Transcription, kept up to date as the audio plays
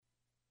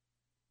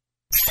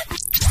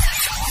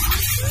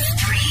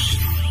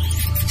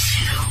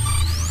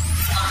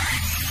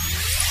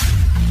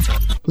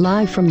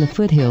Live from the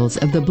foothills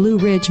of the Blue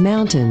Ridge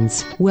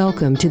Mountains,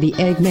 welcome to the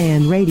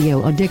Eggman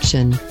Radio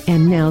Addiction.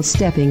 And now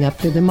stepping up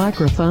to the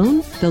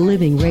microphone, the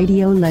living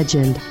radio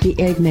legend, the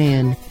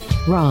Eggman,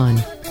 Ron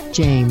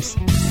James.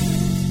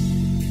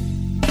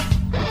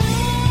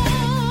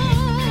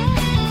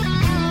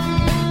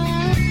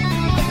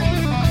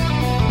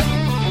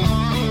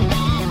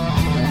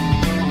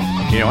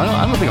 You know,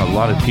 I don't think a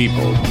lot of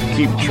people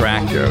keep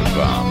track of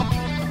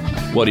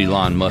what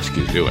Elon Musk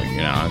is doing,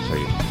 you know,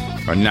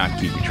 or not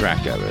keeping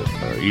track of it.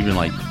 Or even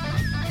like,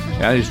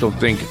 I just don't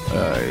think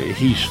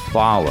he's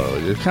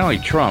followed. It's kind of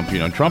like Trump, you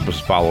know, Trump is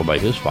followed by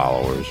his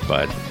followers,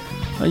 but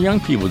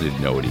young people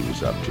didn't know what he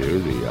was up to,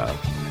 the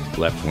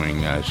left-wing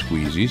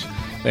squeezies.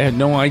 They had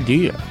no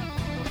idea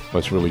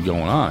what's really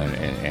going on.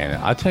 And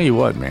I'll tell you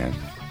what, man,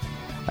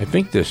 I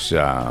think this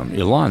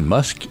Elon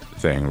Musk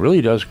thing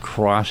really does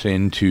cross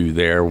into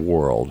their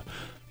world,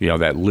 you know,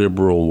 that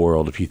liberal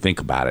world, if you think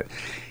about it.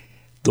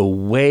 The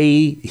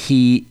way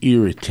he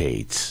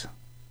irritates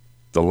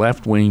the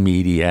left-wing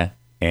media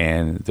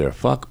and their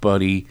fuck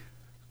buddy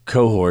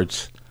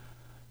cohorts,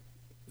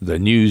 the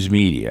news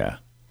media,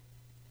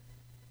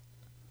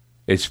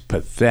 it's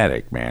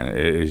pathetic, man.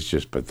 It's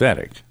just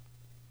pathetic.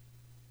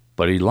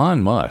 But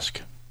Elon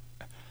Musk,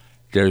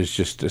 there's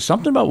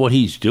something about what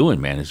he's doing,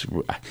 man.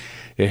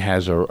 It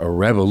has a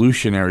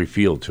revolutionary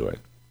feel to it.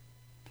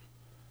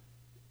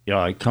 You know,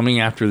 like coming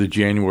after the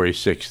January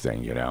 6th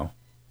thing, you know.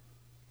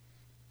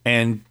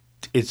 And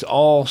it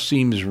all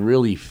seems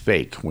really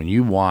fake when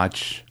you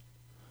watch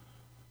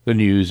the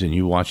news and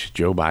you watch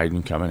Joe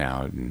Biden coming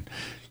out and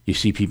you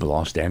see people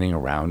all standing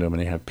around him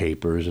and they have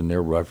papers and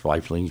they're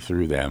rifling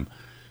through them.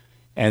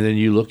 And then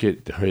you look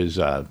at his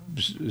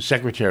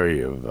secretary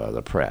of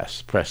the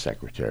press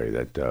secretary,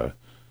 that the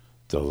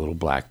little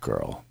black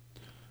girl,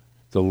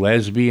 the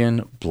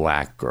lesbian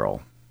black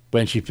girl.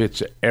 When she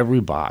fits every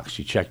box,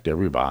 she checked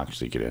every box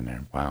to get in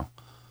there. Wow.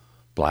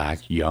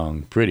 Black,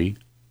 young, pretty,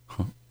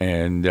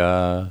 and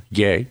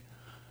gay.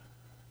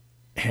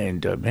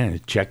 And, man,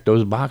 check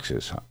those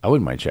boxes. I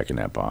wouldn't mind checking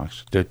that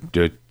box.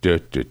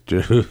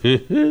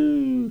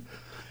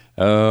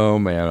 Oh,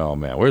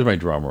 man. Where's my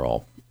drum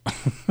roll?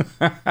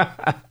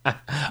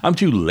 I'm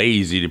too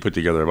lazy to put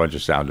together a bunch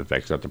of sound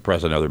effects. I have to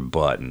press another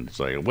button. It's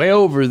like, way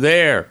over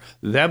there.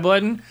 That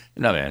button?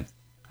 No, man.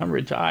 I'm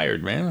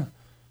retired, man.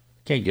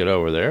 Can't get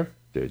over there.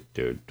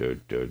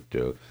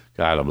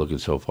 God, I'm looking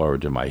so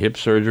forward to my hip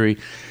surgery.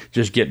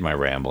 Just getting my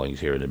ramblings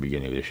here in the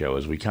beginning of the show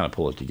as we kind of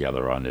pull it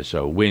together on this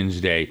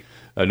Wednesday,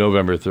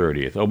 November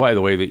 30th. Oh, by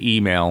the way, the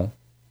email,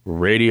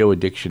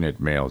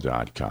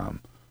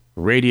 radioaddiction@mail.com.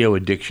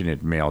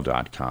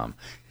 Radioaddiction@mail.com.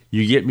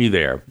 You get me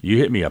there. You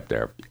hit me up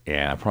there.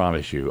 And I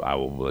promise you, I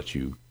will let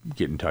you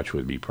get in touch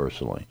with me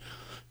personally.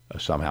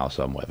 Somehow,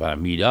 some way. If I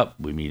meet up,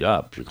 we meet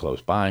up. If you're close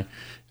by,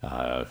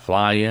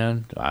 fly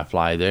in, I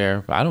fly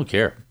there. I don't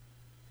care.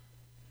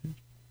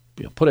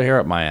 You know, put a hair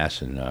up my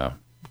ass and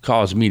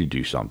cause me to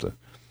do something.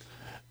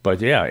 But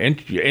yeah,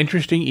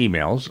 interesting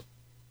emails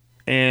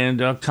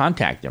and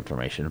contact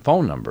information,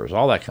 phone numbers,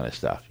 all that kind of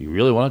stuff. You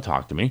really want to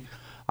talk to me,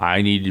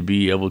 I need to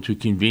be able to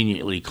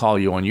conveniently call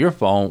you on your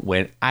phone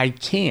when I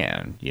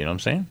can. You know what I'm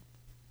saying?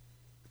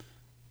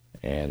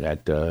 And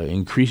that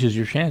increases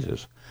your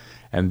chances.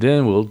 And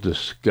then we'll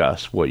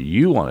discuss what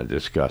you want to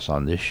discuss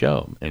on this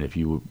show. And if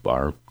you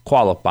are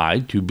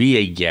qualified to be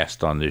a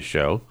guest on this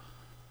show,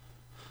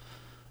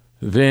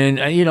 then,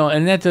 you know,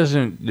 and that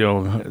doesn't, you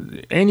know,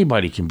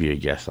 anybody can be a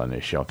guest on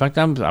this show. In fact,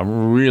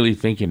 I'm really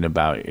thinking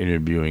about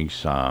interviewing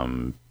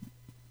some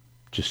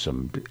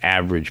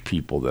average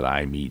people that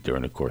I meet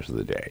during the course of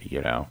the day, you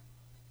know.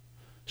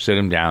 Sit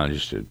them down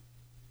just to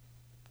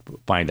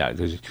find out.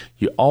 Because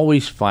you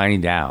always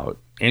find out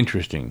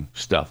interesting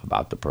stuff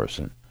about the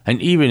person. And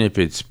even if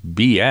it's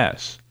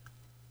BS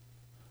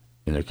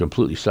and they're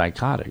completely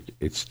psychotic,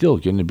 it's still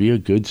going to be a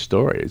good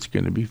story. It's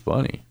going to be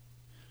funny.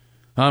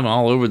 I'm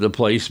all over the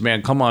place,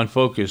 man. Come on,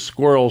 focus.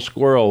 Squirrel,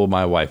 squirrel,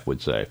 my wife would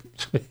say.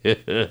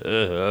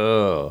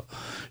 Oh.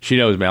 She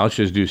knows, man. Let's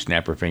just do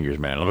snap her fingers,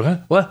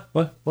 man. What?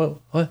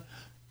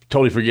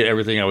 Totally forget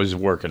everything I was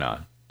working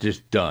on.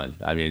 Just done.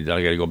 I mean,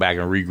 I got to go back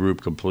and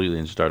regroup completely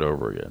and start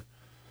over again.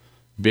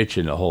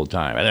 Bitching the whole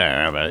time. And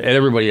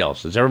everybody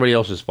else. It's everybody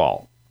else's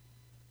fault.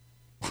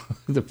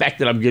 The fact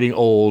that I'm getting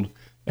old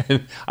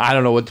and I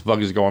don't know what the fuck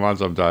is going on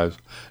sometimes.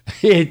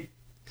 It's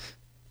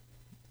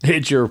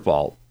your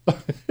fault.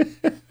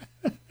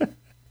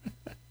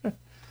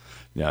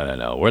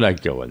 No. We're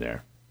not going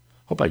there.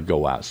 Hope I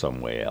go out some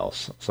way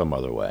else, some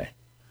other way.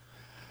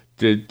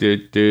 So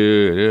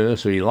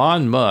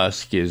Elon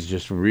Musk is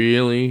just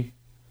really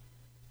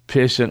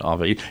pissing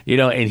off. You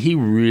know, and he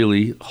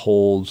really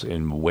holds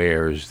and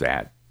wears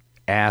that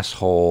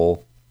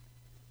asshole,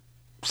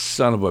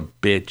 son of a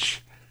bitch,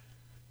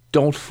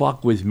 don't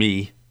fuck with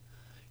me,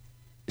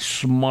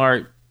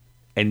 smart,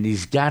 and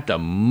he's got the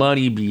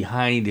money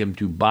behind him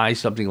to buy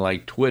something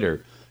like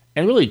Twitter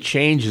and really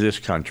change this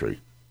country.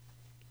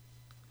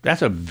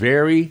 That's a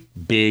very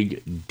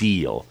big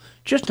deal.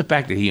 Just the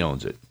fact that he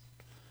owns it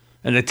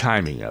and the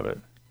timing of it.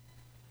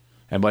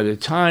 And by the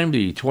time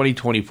the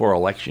 2024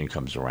 election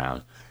comes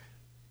around,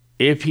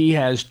 if he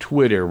has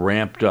Twitter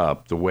ramped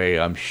up the way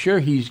I'm sure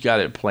he's got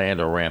it planned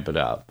to ramp it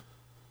up,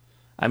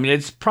 I mean,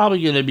 it's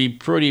probably going to be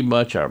pretty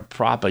much a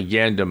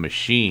propaganda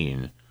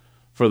machine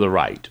for the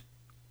right,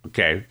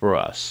 okay, for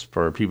us,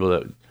 for people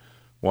that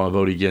want to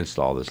vote against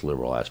all this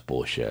liberal-ass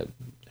bullshit.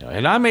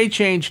 And I may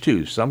change,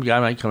 too. Some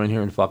guy might come in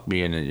here and fuck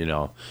me, and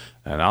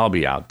and I'll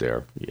be out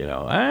there,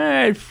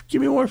 hey,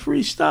 give me more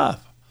free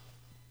stuff.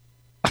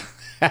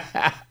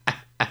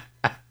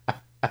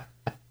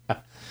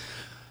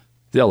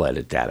 They'll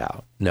edit that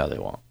out. No, they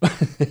won't.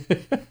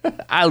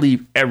 I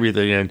leave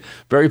everything in.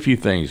 Very few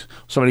things.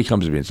 Somebody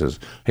comes to me and says,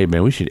 hey,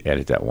 man, we should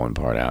edit that one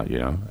part out,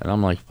 And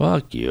I'm like,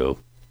 fuck you.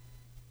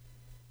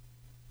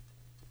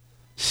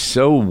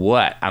 So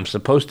what? I'm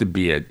supposed to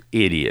be an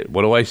idiot.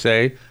 What do I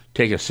say?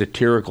 Take a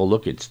satirical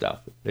look at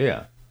stuff.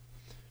 Yeah.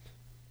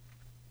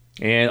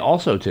 And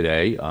also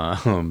today,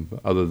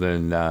 other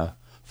than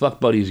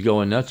fuck buddies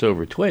going nuts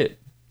over tweets,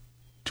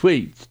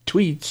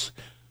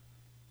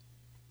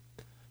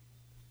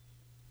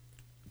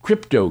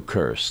 crypto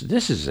curse.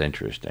 This is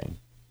interesting.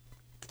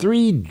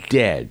 3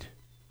 dead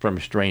from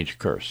a strange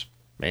curse.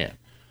 Man,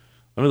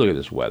 let me look at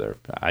this weather.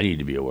 I need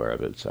to be aware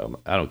of it, so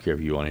I don't care if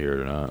you want to hear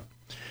it or not.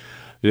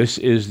 This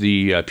is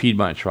the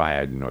Piedmont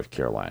Triad in North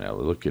Carolina.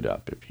 Look it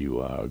up if you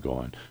are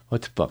going,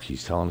 what the fuck?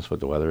 He's telling us what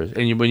the weather is.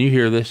 And when you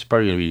hear this, it's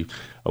probably going to be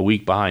a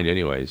week behind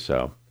anyway,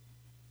 so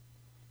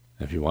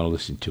if you want to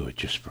listen to it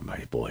just for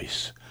my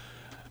voice,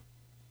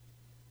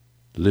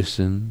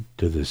 listen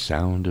to the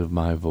sound of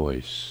my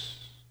voice.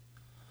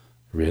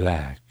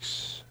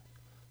 Relax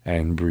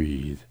and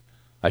breathe.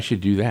 I should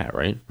do that,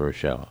 right, for a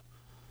show.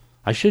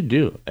 I should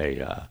do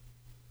a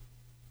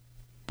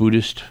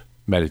Buddhist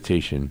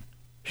meditation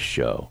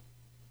show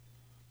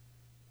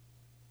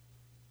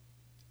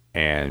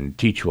and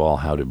teach you all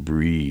how to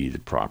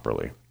breathe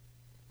properly.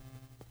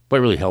 But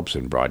it really helps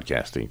in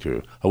broadcasting,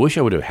 too. I wish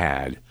I would have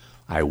had,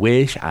 trying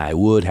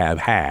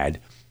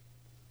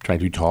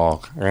to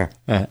talk,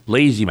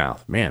 lazy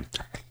mouth. Man,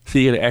 so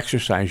you got to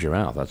exercise your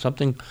mouth. That's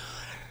something...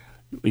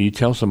 You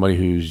tell somebody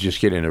who's just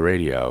getting into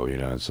radio,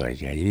 it's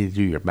like, yeah, you need to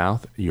do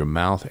your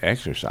mouth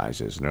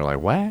exercises. And they're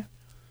like, what?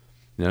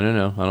 No, I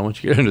don't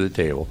want you to get under the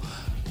table.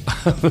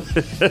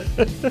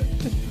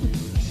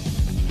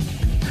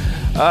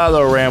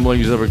 The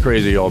ramblings of a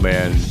crazy old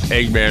man.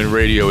 Eggman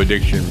Radio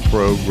Addiction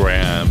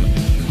Program.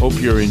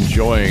 Hope you're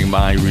enjoying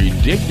my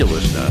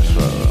ridiculousness.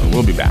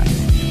 We'll be back,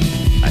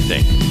 I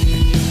think.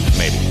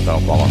 Maybe. I'll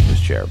fall off this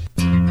chair.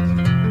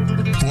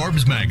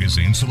 Forbes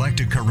magazine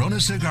selected Corona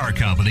Cigar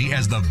Company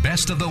as the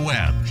best of the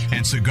web,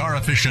 and Cigar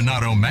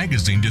Aficionado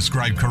magazine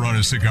described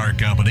Corona Cigar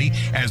Company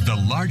as the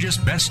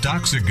largest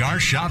best-stocked cigar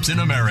shops in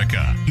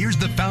America. Here's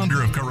the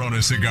founder of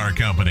Corona Cigar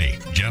Company,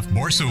 Jeff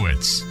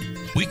Borsowitz.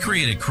 We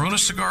created Corona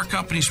Cigar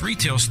Company's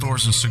retail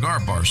stores and cigar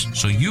bars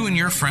so you and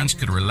your friends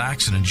could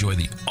relax and enjoy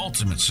the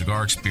ultimate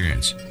cigar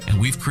experience. And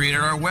we've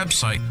created our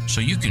website so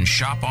you can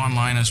shop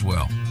online as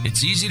well.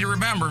 It's easy to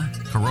remember,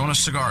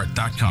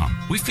 coronacigar.com.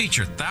 We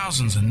feature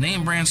thousands of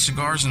name brand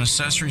cigars and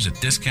accessories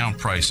at discount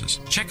prices.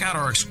 Check out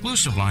our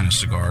exclusive line of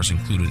cigars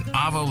including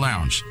Avo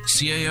Lounge,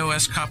 CAO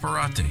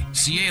Escaparate,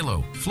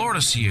 Cielo,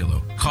 Florida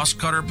Cielo, Cost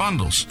Cutter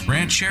Bundles,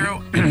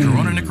 Ranchero, and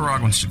Corona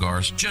Nicaraguan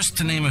cigars, just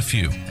to name a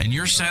few. And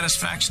your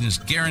satisfaction is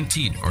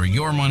guaranteed or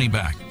your money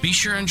back. Be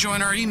sure and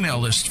join our email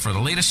list for the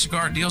latest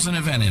cigar deals and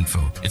event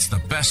info. It's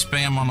the best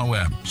spam on the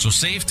web. So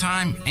save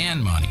time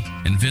and money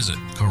and visit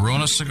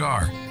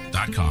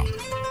coronacigar.com.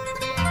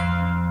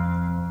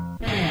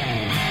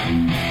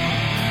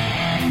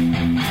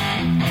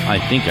 I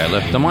think I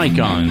left the mic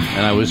on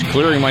and I was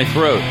clearing my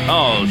throat.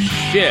 Oh,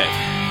 shit.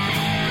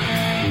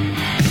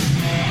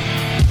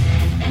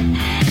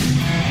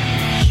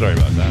 Sorry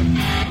about that.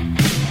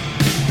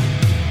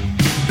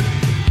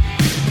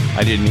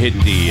 I didn't hit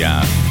the,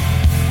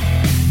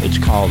 it's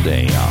called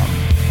a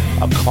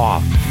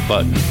cough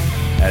button,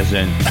 as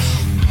in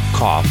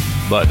cough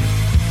button.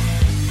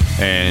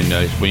 And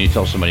when you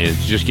tell somebody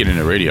it's just getting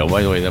the radio,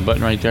 by the way, that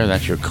button right there,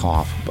 that's your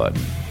cough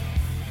button.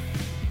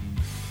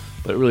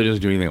 But it really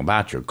doesn't do anything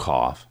about your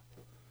cough.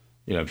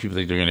 People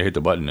think they're going to hit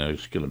the button,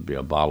 there's going to be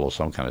a bottle of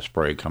some kind of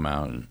spray come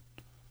out, and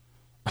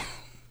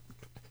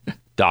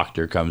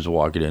doctor comes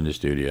walking in the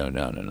studio.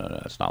 No,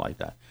 it's not like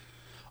that.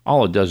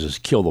 All it does is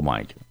kill the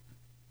mic.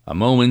 A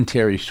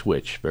momentary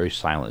switch, very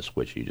silent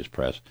switch you just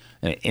press,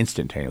 and it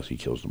instantaneously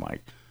kills the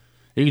mic.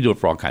 You can do it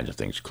for all kinds of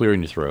things,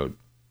 clearing your throat,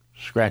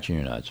 scratching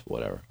your nuts,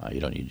 whatever. You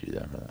don't need to do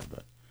that for that.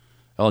 But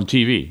on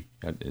TV,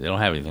 they don't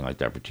have anything like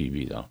that for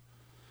TV, though.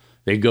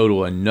 They go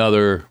to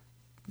another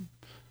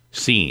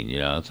scene,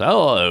 It's,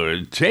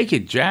 take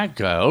it,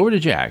 Jack. Over to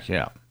Jack,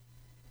 yeah.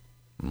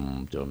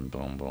 Boom,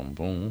 boom, boom,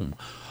 boom.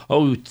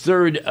 Oh,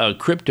 third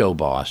crypto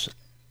boss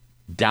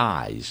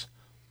dies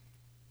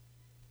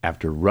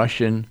after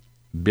Russian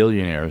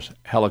billionaire's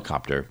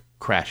helicopter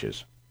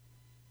crashes.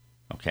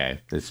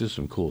 Okay, this is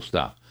some cool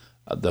stuff.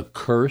 The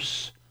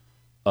curse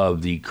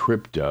of the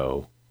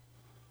crypto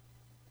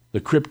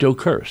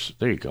curse.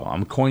 There you go.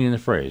 I'm coining the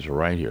phrase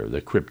right here, the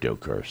crypto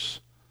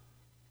curse.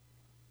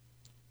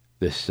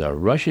 This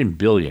Russian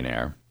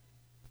billionaire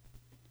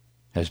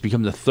has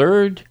become the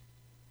third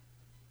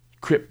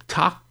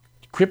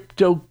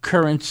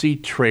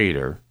cryptocurrency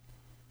trader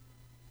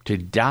to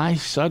die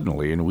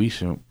suddenly in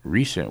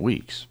recent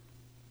weeks.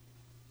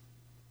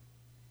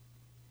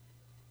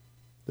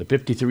 The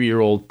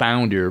 53-year-old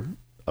founder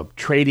of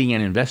trading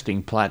and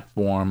investing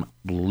platform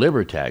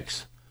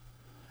Libertex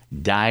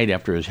died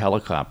after his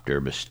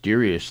helicopter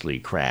mysteriously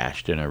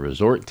crashed in a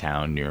resort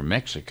town near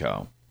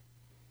Mexico.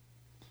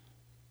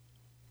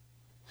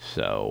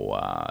 So,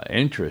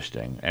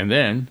 interesting. And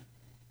then,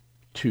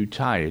 to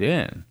tie it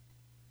in,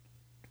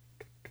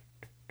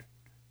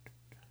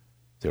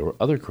 there were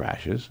other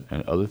crashes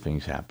and other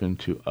things happened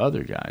to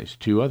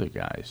two other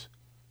guys.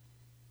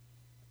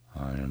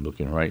 I'm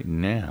looking right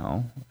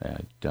now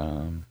at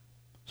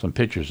some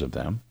pictures of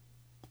them,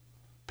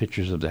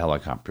 pictures of the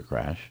helicopter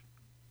crash.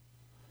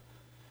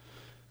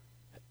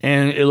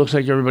 And it looks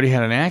like everybody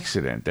had an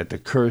accident, that the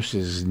curse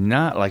is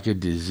not like a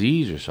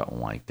disease or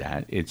something like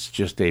that. It's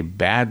just a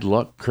bad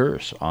luck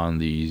curse on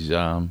these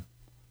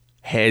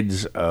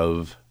heads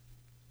of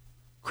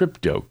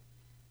crypto,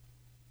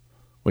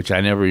 which I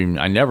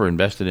never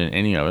invested in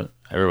any of it.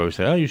 Everybody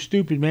said, "Oh, you're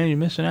stupid, man. You're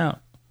missing out."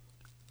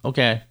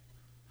 Okay.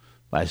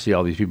 But I see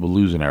all these people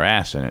losing their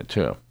ass in it,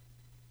 too.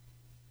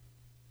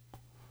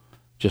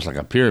 Just like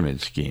a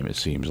pyramid scheme, it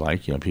seems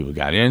like. People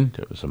got in.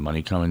 There was some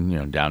money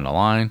coming, down the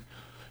line.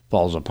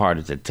 Falls apart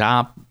at the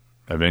top.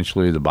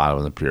 Eventually, the bottom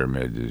of the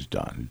pyramid is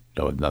done,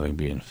 with nothing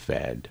being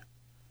fed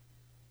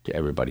to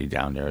everybody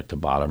down there at the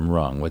bottom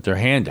rung with their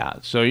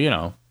handouts. So,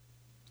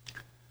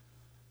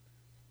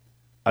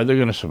 are they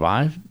going to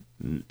survive?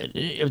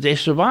 If they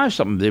survive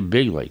something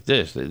big like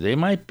this, they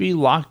might be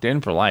locked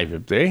in for life.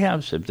 If they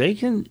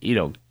can,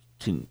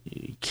 can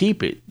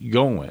keep it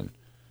going,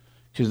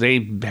 because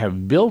they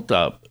have built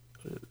up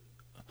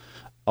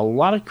a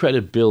lot of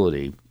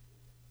credibility,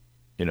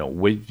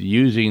 with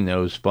using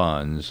those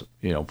funds,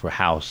 for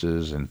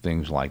houses and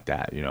things like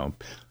that,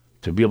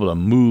 to be able to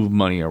move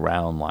money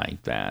around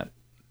like that,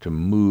 to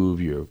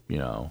move your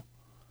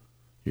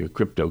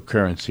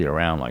cryptocurrency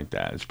around like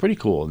that. It's pretty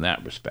cool in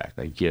that respect.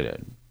 I get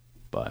it,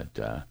 but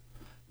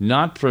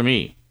not for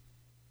me.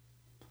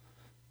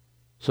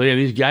 So yeah,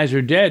 these guys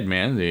are dead,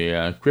 man.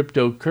 The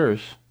crypto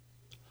curse.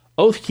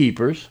 Oath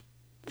Keepers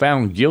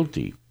found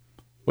guilty.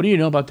 What do you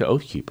know about the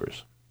Oath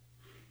Keepers?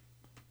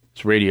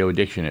 It's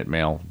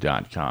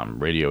radioaddiction@mail.com.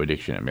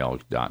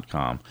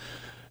 Radioaddiction@mail.com.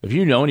 If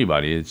you know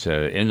anybody that's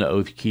in the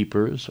Oath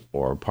Keepers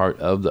or part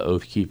of the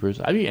Oath Keepers,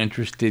 I'd be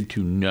interested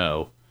to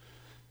know.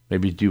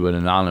 Maybe do an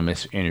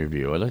anonymous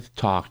interview. I'd like to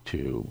talk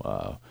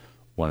to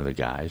one of the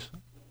guys.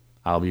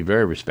 I'll be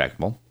very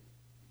respectful.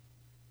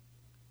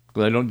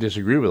 I don't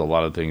disagree with a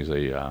lot of things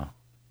they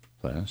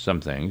some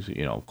things,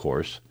 of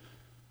course,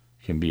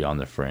 can be on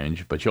the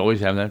fringe, but you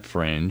always have that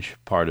fringe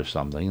part of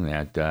something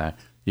that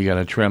you got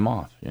to trim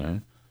off.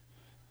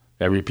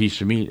 Every piece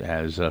of meat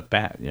has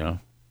fat.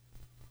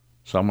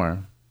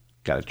 Somewhere,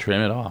 got to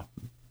trim it off.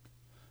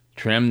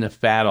 Trim the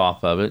fat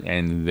off of it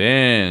and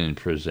then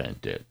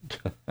present it.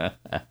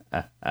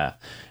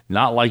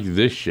 Not like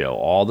this show.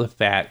 All the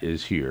fat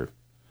is here.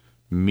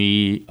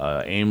 Me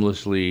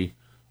aimlessly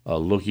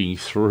looking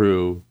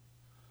through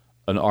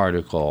an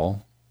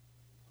article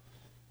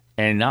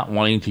and not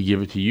wanting to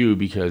give it to you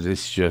because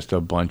it's just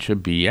a bunch of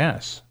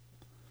BS.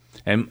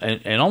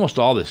 And almost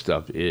all this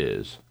stuff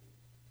is.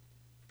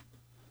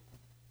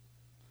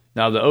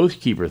 Now, the Oath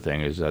Keeper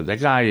thing is that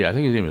guy, I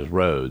think his name is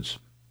Rhodes.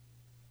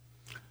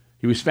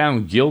 He was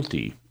found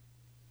guilty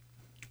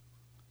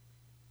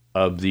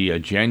of the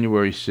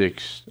January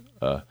 6th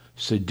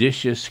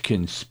seditious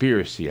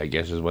conspiracy, I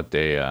guess is what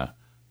they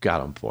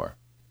got him for.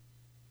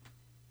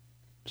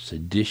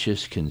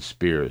 Seditious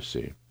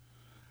conspiracy.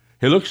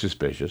 He looks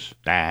suspicious.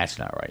 That's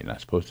not right. You're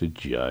not supposed to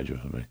judge or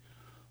something.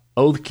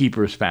 Oath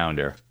Keepers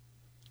founder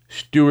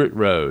Stuart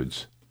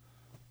Rhodes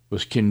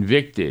was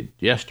convicted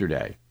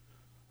yesterday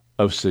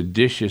of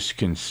seditious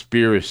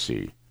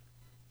conspiracy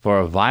for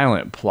a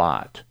violent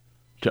plot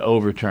to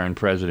overturn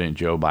President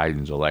Joe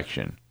Biden's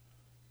election,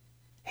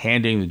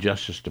 handing the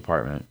Justice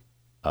Department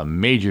a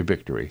major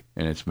victory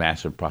in its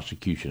massive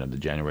prosecution of the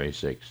January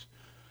 6th,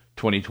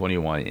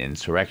 2021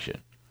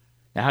 insurrection.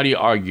 Now, how do you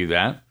argue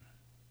that?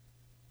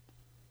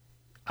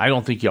 I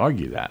don't think you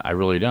argue that. I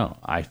really don't.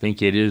 I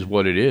think it is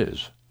what it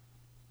is.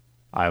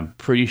 I'm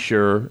pretty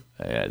sure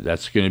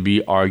that's going to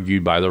be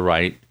argued by the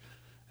right.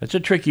 That's a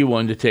tricky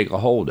one to take a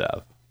hold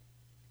of.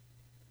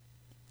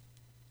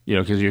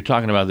 Because you're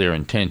talking about their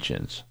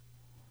intentions.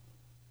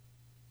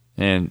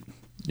 And,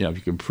 if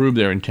you can prove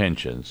their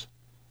intentions,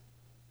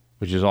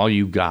 which is all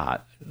you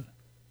got,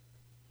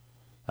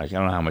 I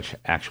don't know how much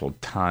actual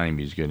time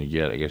he's going to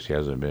get. I guess he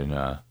hasn't been,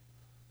 I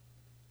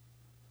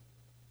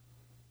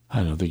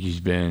don't think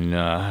he's been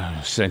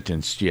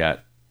sentenced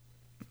yet.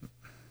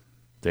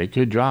 They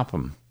could drop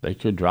him. They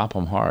could drop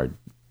him hard.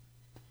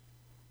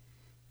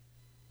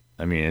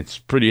 I mean, it's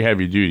pretty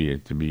heavy duty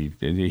to be.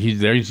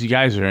 These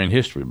guys are in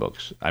history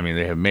books. I mean,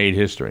 they have made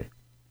history.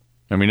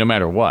 I mean, no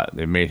matter what,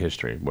 they've made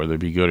history, whether it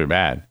be good or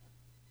bad.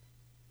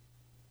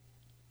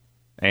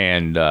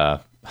 And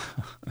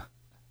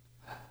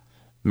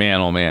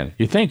man, oh man,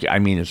 you think? I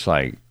mean, it's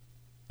like,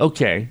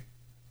 okay,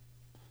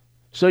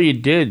 so you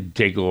did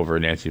take over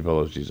Nancy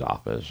Pelosi's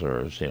office,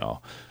 or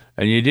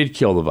and you did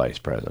kill the vice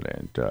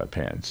president,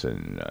 Pence,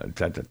 and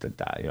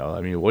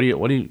I mean, what do you,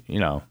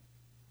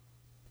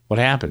 what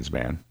happens,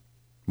 man?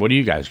 What are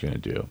you guys going to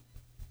do?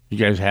 You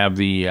guys have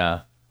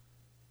the,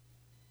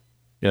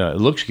 it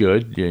looks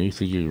good. You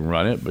think you can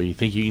run it, but you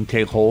think you can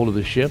take hold of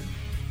the ship,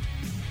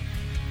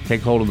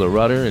 take hold of the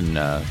rudder, and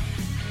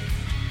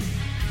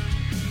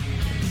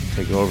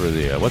take over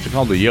the what's it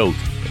called, the yoke,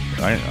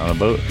 right? On a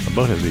boat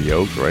has a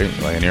yoke, right?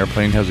 Like an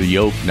airplane has a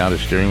yoke, not a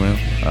steering wheel.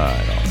 I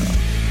don't know.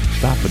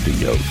 Stop with the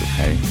yoke,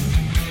 okay?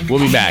 We'll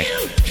be back.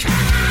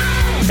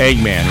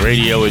 Eggman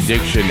Radio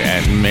Addiction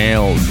at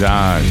mail.com.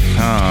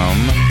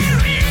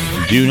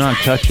 Do not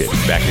touch it.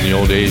 Back in the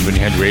old days when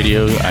you had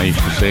radio, I used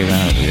to say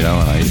that, and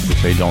I used to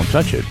say, don't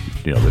touch it,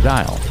 the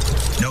dial.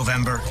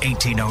 November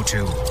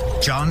 1802.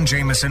 John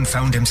Jameson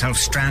found himself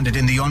stranded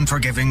in the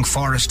unforgiving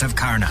forest of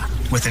Carna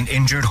with an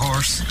injured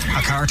horse,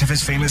 a cart of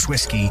his famous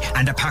whiskey,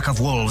 and a pack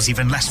of wolves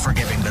even less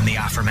forgiving than the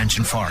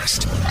aforementioned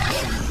forest.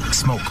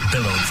 Smoke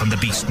billowed from the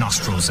beast's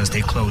nostrils as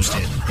they closed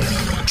in.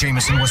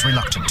 Jameson was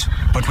reluctant,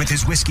 but with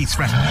his whiskey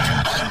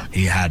threatened,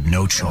 he had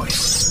no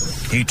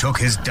choice. He took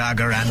his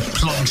dagger and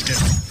plunged it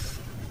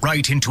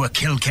right into a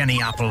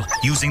Kilkenny apple,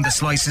 using the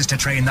slices to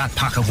train that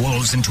pack of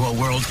wolves into a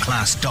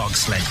world-class dog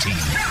sled team.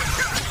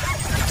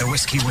 The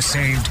whiskey was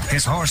saved,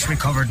 his horse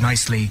recovered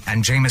nicely,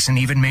 and Jameson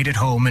even made it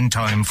home in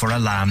time for a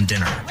lamb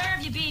dinner. Where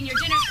have you been? Your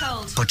dinner's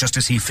cold. But just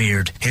as he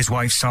feared, his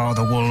wife saw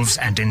the wolves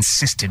and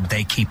insisted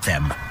they keep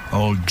them.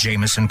 Old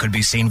Jameson could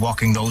be seen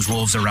walking those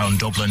wolves around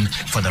Dublin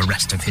for the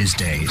rest of his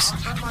days,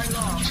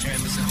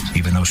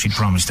 even though she'd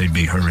promised they'd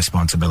be her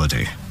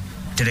responsibility.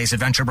 Today's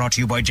adventure brought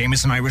to you by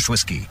Jameson Irish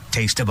Whiskey.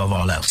 Taste above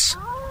all else.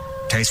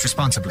 Taste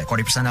responsibly.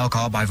 40%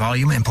 alcohol by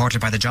volume.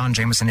 Imported by the John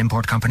Jameson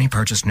Import Company.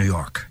 Purchased New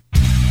York.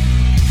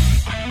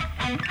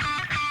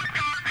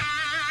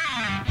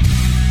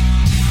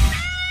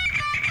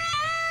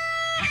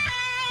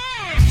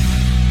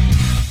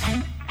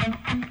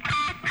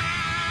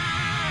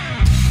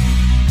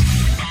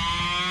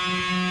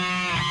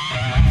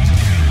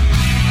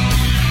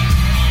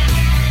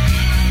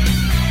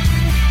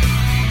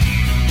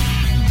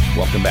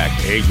 Welcome back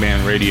to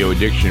Eggman Radio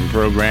Addiction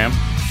Program.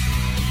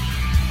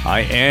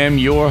 I am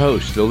your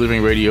host, the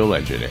living radio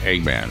legend,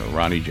 Eggman,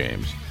 Ronnie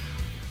James.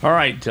 All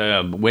right,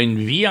 when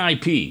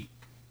VIP...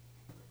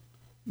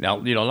 Now,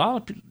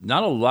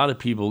 not a lot of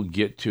people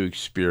get to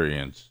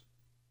experience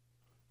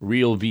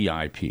real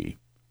VIP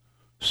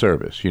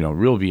service,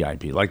 real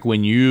VIP. Like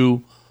when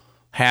you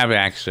have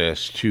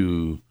access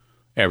to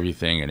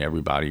everything and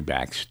everybody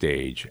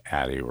backstage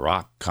at a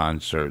rock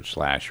concert /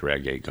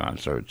 reggae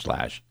concert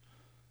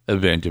 /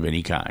 event of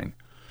any kind.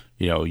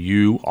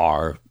 You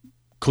are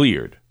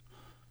cleared.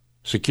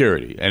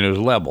 Security. And there's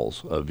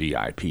levels of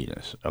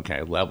VIP-ness.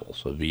 Okay,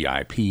 levels of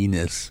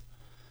VIP-ness.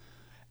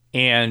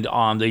 And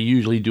they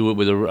usually do it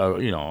with an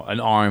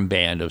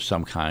armband of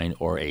some kind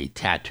or a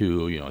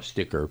tattoo, a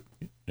sticker,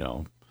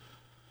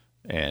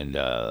 and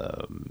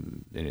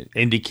it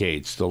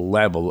indicates the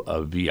level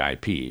of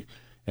VIP.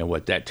 And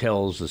what that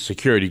tells the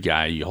security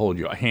guy, you hold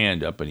your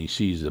hand up and he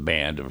sees the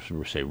band of,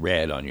 say,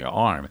 red on your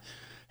arm.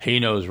 He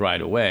knows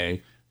right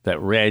away that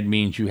red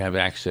means you have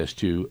access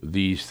to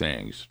these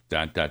things, ...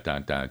 And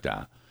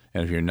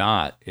if you're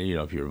not,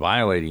 if you're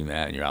violating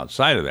that and you're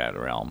outside of that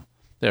realm,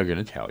 they're going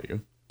to tell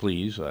you,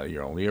 please,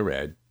 you're only a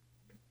red.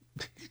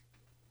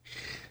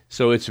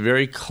 So it's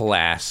very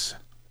class-ish.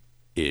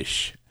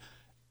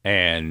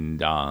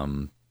 And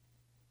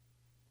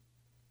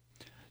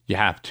you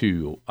have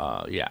to,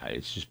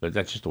 but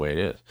that's just the way it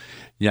is.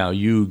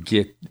 You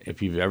get,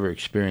 if you've ever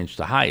experienced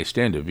the highest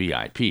end of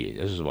VIP,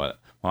 this is what,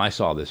 when I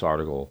saw this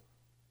article,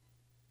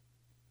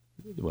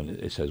 when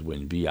it says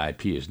when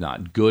VIP is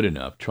not good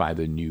enough, try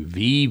the new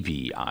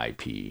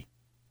VVIP.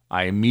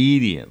 I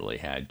immediately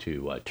had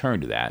to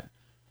turn to that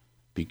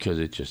because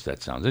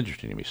that sounds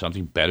interesting to me.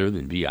 Something better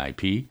than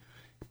VIP,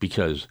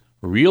 because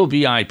real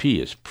VIP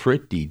is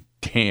pretty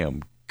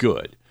damn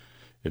good.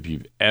 If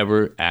you've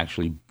ever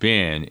actually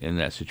been in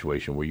that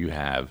situation where you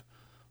have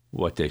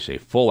what they say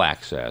full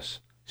access,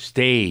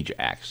 stage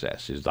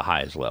access is the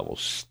highest level,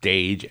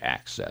 stage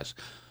access.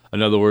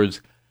 In other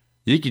words,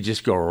 you could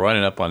just go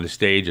running up on the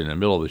stage in the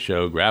middle of the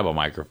show, grab a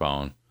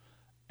microphone,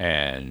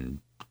 and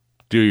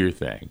do your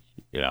thing,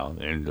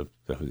 and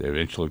they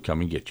eventually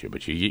come and get you,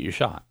 but you get your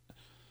shot.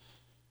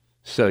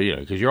 So,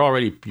 because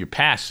you're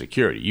past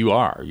security. You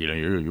are,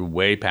 you're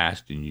way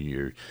past, and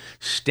you're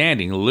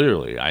standing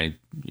literally.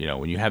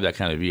 When you have that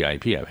kind of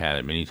VIP, I've had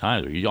it many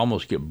times where you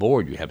almost get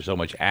bored. You have so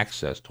much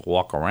access to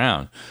walk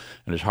around,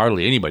 and there's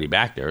hardly anybody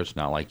back there. It's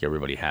not like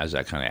everybody has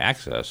that kind of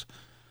access.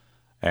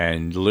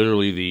 And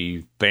literally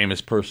the famous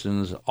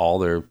persons, all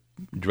their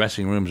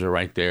dressing rooms are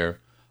right there.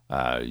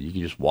 You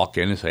can just walk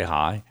in and say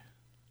hi.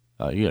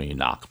 You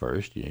knock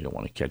first. You don't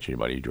want to catch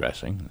anybody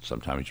dressing.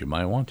 Sometimes you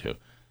might want to.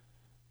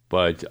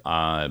 But,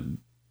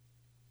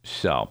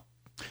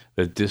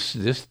 that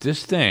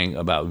this thing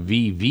about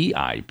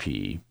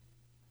VVIP,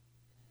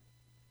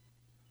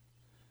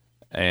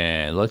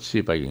 and let's see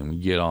if I can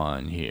get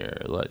on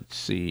here. Let's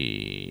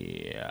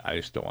see. I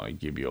just don't want to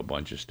give you a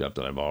bunch of stuff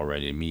that I've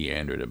already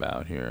meandered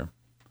about here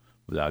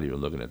without even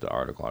looking at the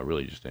article. I'm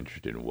really just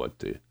interested in what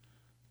the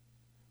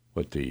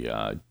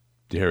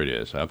here it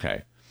is.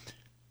 Okay.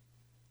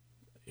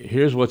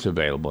 Here's what's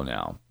available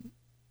now.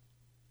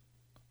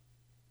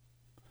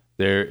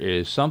 There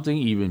is something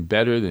even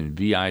better than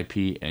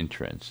VIP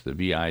entrance. The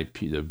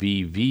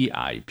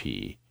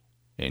VVIP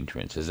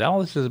entrance. Is that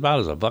all this is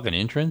about? Is a fucking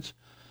entrance?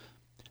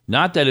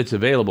 Not that it's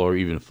available or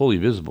even fully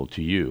visible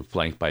to you,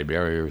 flanked by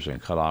barriers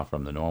and cut off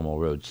from the normal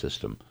road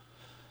system.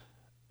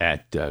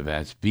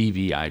 That's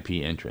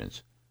VVIP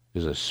entrance.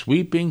 There's a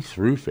sweeping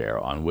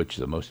throughfare on which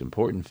the most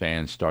important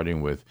fans,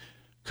 starting with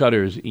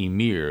Cutter's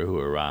Emir, who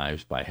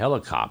arrives by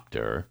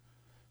helicopter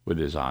with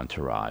his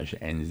entourage,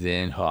 and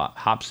then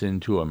hops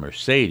into a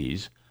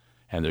Mercedes,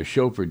 and they're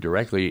chauffeured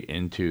directly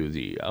into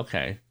the,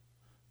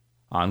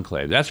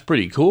 enclave. That's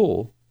pretty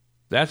cool.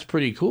 That's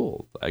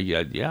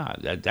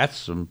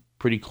some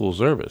pretty cool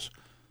service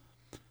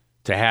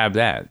to have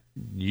that.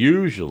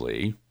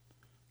 Usually,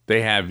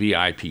 they have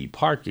VIP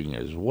parking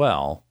as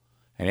well,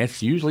 and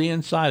it's usually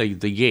inside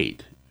the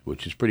gate,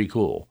 which is pretty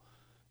cool.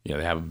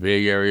 They have a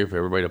big area for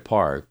everybody to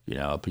park,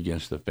 up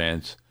against the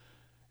fence,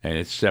 and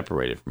it's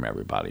separated from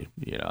everybody,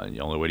 and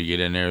the only way to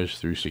get in there is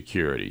through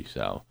security.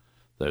 So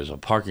there's a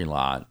parking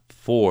lot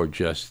for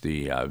just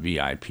the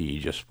VIP,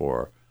 just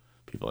for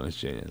people. And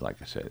it's, like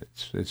I said,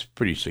 it's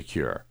pretty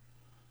secure.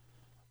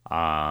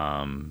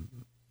 So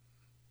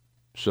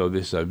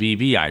this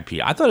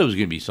VVIP, I thought it was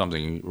going to be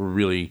something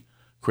really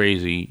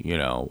crazy, you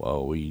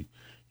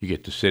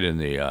get to sit in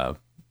the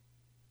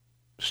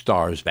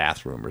star's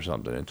bathroom or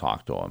something and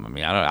talk to them. I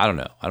mean, I don't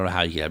know. I don't know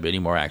how you can have any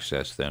more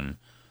access than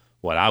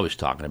what I was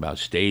talking about,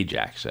 stage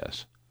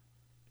access.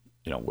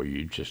 Where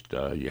you just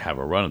you have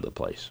a run of the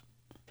place.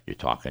 You're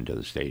talking to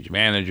the stage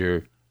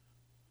manager.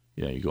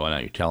 You're going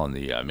out. You're telling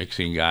the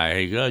mixing guy,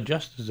 "Hey,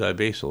 adjust his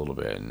bass a little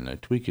bit and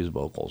tweak his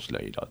vocals." No,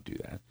 you don't do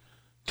that.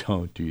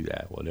 Don't do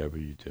that. Whatever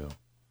you do,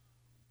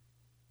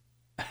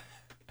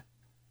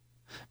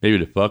 maybe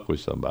to fuck with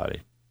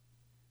somebody.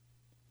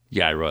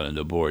 Guy running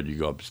the board, you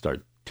go up and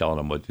start telling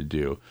him what to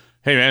do.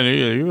 Hey man,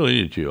 you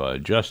really need to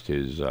adjust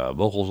his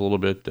vocals a little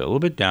bit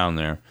down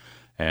there,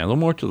 and a little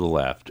more to the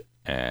left.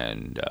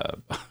 And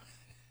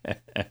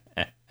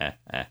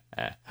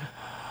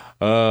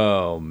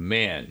oh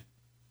man.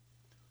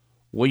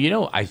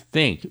 Well, I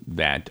think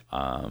that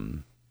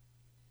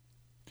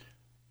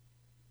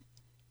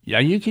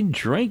you can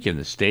drink in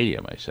the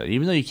stadium. I said,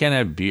 even though you can't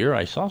have beer,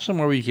 I saw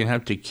somewhere where you can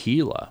have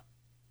tequila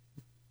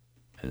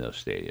in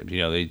those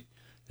stadiums.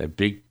 That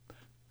big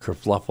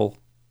kerfluffle.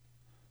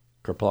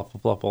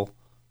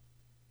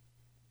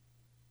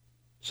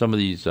 Some of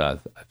these, I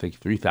think,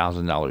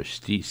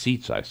 $3,000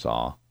 seats I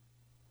saw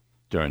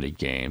during the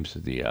games,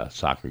 the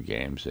soccer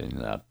games in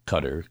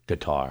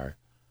Qatar.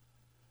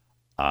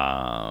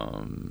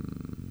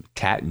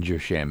 Tattinger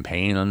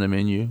champagne on the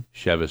menu,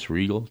 Chivas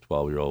Regal,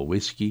 12-year-old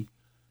whiskey,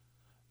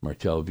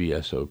 Martel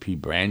VSOP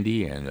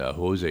brandy, and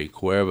Jose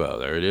Cuervo.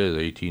 There it is,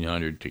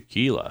 1800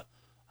 tequila.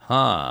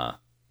 Huh.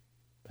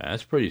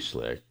 That's pretty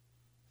slick.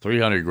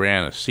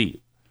 $300,000 a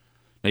seat.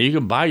 Now, you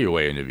can buy your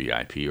way into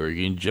VIP, or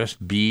you can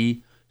just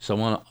be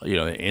someone,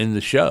 in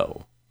the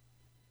show.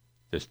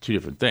 There's two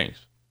different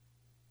things.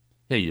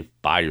 You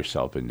buy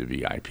yourself into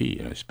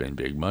VIP, spend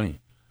big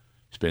money.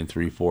 Spend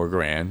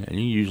 $3,000-$4,000, and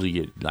you usually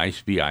get nice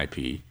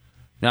VIP.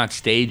 Not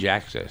stage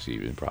access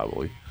even,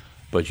 probably.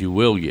 But you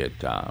will get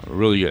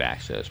really good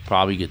access.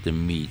 Probably get to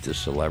meet the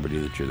celebrity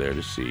that you're there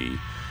to see.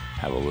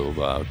 Have a little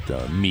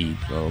meet,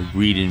 a little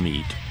greet and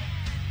meet.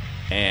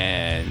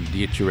 And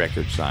get your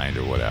record signed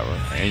or whatever.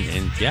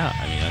 And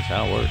that's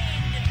how it works.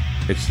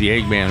 It's the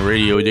Eggman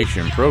Radio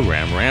Addiction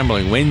Program,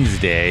 Rambling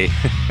Wednesday.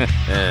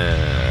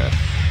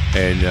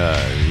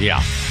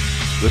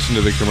 Listen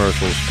to the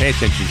commercials, pay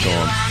attention to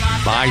them,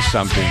 buy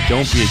something,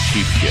 don't be a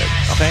cheap shit,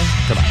 okay?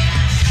 Come on.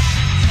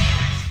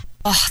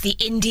 Oh, the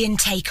Indian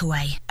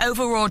takeaway.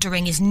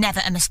 Over-ordering is never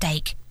a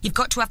mistake. You've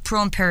got to have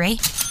prawn puree,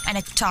 and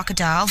a taka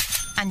dal,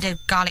 and a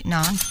garlic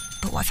naan.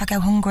 But what if I go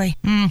hungry?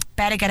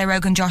 Better get a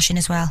Rogan Josh in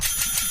as well.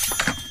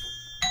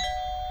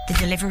 The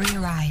delivery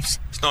arrives.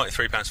 It's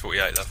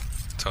 £93.48, love.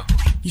 So.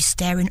 You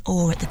stare in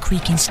awe at the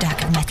creaking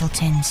stack of metal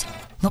tins.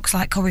 Looks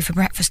like curry for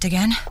breakfast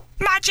again.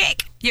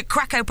 Magic! You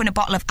crack open a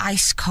bottle of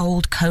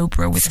ice-cold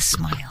Cobra with a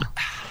smile.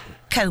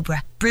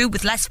 Cobra, brewed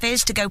with less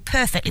fizz to go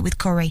perfectly with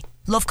curry.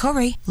 Love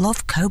curry,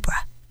 love Cobra.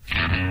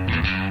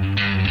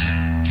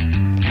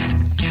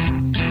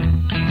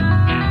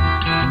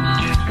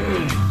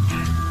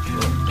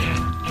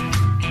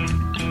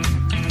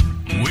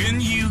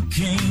 When you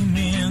came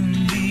in,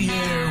 the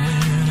air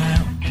went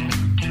out,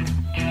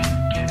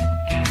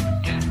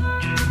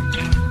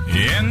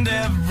 and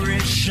every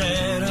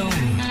shadow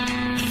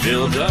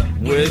filled up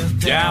with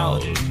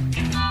doubt.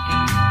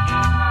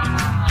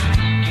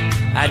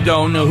 I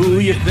don't know who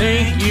you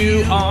think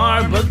you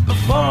are, but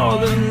before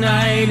the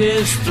night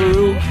is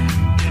through,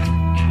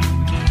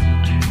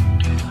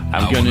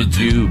 I'm gonna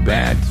do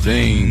bad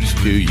things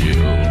to you.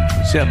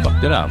 See, I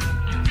fucked it up.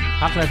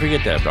 How can I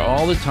forget that? But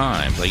all the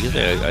time, like,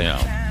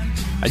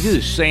 I do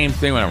the same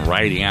thing when I'm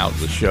writing out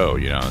the show.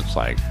 It's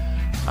like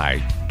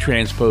I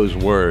transpose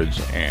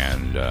words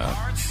and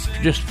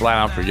just flat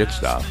out forget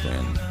stuff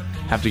and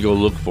have to go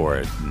look for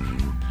it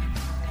and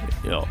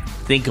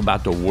think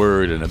about the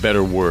word and a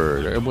better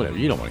word or whatever.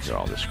 You don't want to hear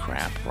all this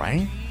crap,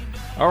 right?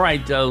 All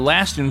right,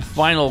 last and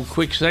final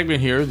quick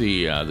segment here,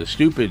 the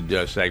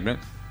stupid segment.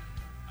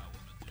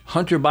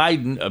 Hunter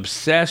Biden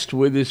obsessed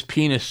with his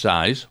penis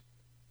size.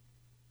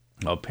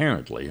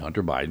 Apparently,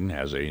 Hunter Biden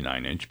has a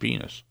 9-inch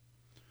penis.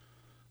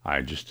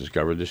 I just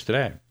discovered this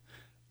today.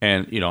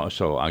 And,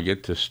 so I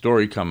get this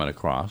story coming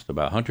across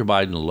about Hunter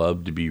Biden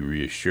loved to be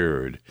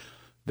reassured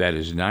that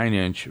his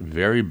 9-inch,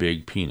 very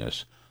big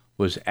penis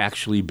was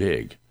actually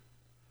big.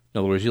 In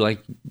other words, you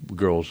like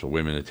girls or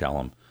women to tell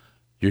him,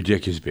 your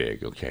dick is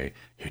big, okay?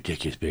 Your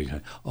dick is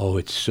big. Oh,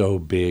 it's so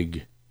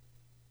big.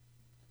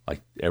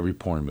 Like every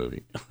porn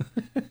movie.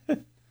 As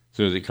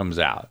soon as it comes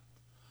out.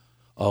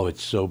 Oh,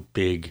 it's so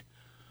big.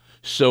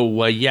 So,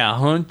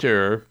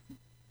 Hunter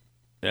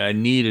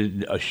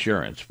needed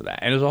assurance for that.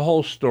 And there's a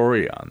whole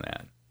story on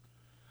that.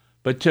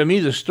 But to me,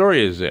 the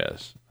story is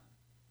this.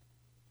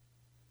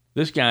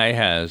 This guy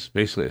has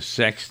basically a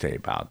sex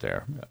tape out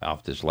there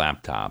off this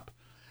laptop.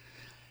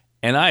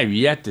 And I've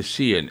yet to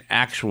see an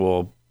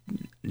actual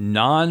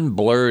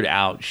non-blurred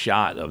out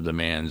shot of the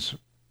man's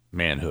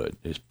manhood,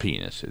 his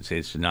penis.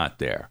 It's not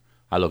there.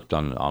 I looked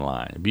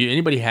online. If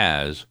anybody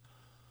has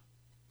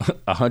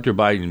a Hunter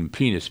Biden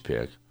penis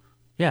pic,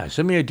 yeah,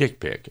 send me a dick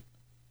pic.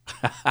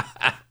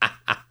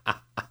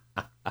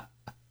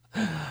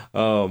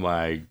 Oh,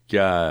 my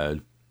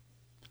God.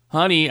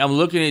 Honey, I'm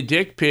looking at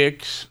dick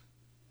pics.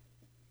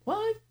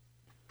 What?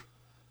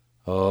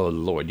 Oh,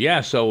 Lord. Yeah,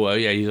 so,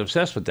 he's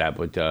obsessed with that.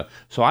 But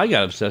so I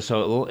got obsessed.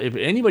 So if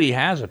anybody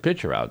has a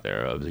picture out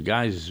there of the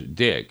guy's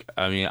dick,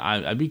 I mean,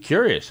 I'd be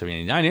curious. I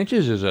mean, 9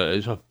 inches is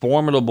a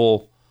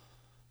formidable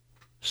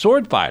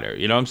sword fighter.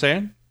 You know what I'm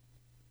saying?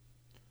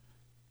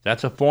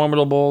 That's a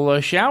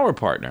formidable shower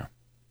partner.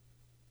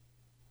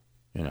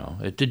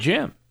 At the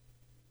gym.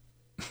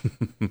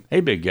 Hey,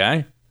 big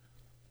guy.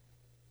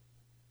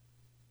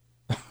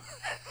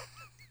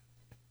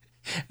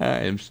 I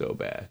am so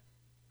bad.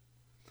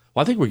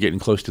 Well, I think we're getting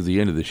close to the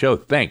end of the show.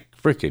 Thank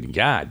freaking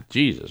God.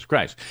 Jesus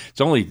Christ.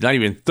 It's only not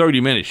even a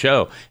 30-minute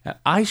show.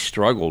 I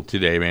struggled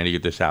today, man, to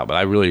get this out, but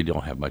I really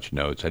don't have much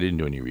notes. I didn't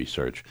do any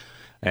research.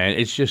 And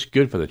it's just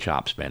good for the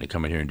chops, man, to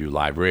come in here and do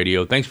live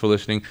radio. Thanks for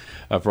listening,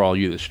 for all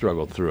you that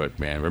struggled through it,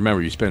 man.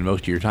 Remember, you spend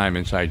most of your time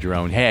inside your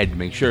own head.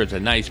 Make sure it's a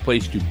nice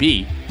place to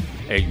be.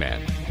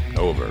 Eggman,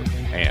 over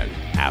and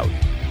out.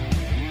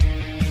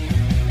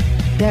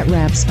 That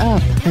wraps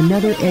up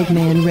another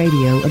Eggman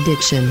Radio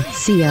Addiction.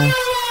 See ya.